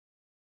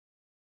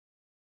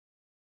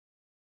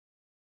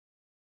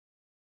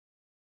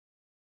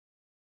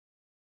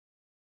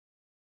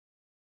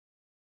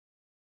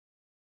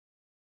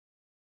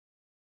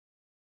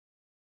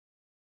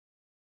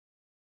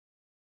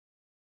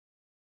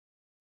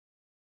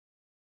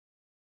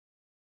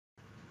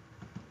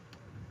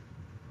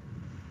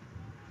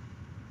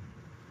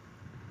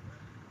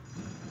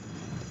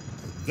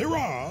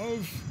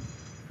thereof.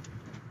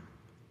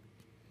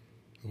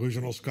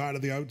 Illusional Sky to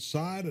the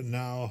outside, and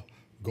now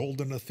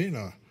Golden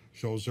Athena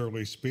shows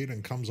early speed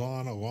and comes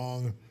on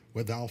along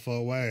with Alpha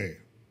Away.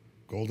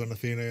 Golden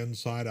Athena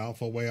inside,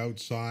 Alpha Away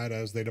outside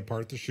as they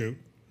depart the chute.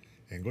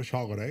 English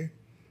Holiday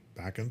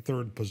back in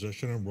third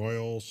position, and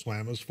Royal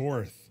Slam is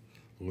fourth.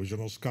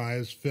 Illusional Sky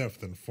is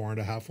fifth and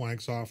 4.5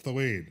 lengths off the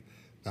lead.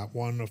 That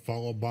one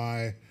followed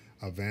by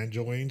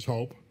Evangeline's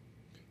Hope.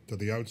 To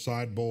the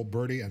outside, Bold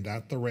Birdie, and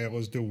at the rail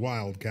is due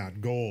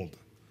Wildcat Gold.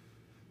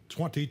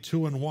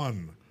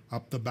 22-1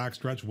 up the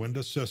backstretch, wind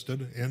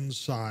assisted.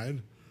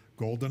 Inside,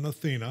 Golden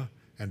Athena,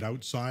 and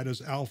outside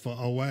is Alpha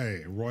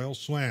Away. Royal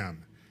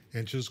Slam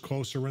inches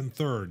closer in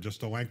third,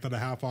 just a length and a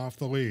half off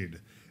the lead.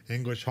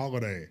 English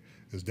Holiday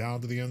is down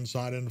to the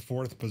inside in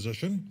fourth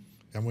position.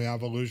 And we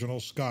have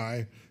Illusional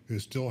Sky, who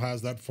still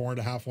has that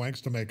 4.5 lengths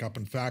to make up.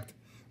 In fact,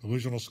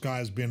 Illusional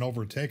Sky is being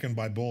overtaken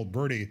by Bold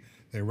Birdie.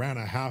 They ran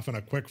a half and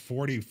a quick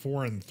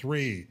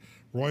 44-3.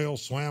 Royal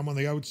Slam on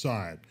the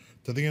outside.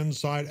 To the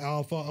inside,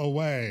 Alpha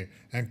Away.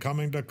 And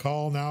coming to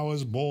call now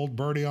is Bold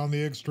Birdie on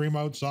the extreme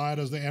outside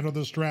as they enter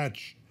the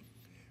stretch.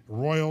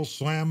 Royal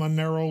Slam a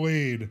narrow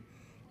lead.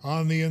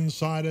 On the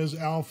inside is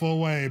Alpha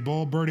Away.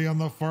 Bold Birdie on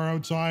the far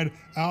outside.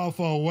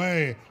 Alpha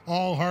Away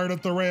all hard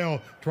at the rail,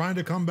 trying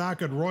to come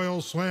back at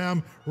Royal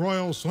Slam,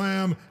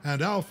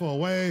 and Alpha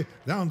Away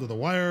down to the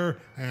wire,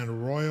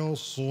 and Royal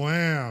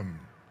Slam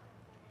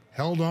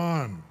held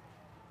on.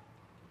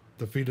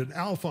 Defeated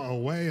Alpha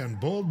Away and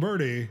Bold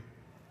Birdie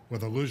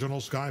with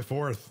Illusional Sky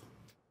fourth.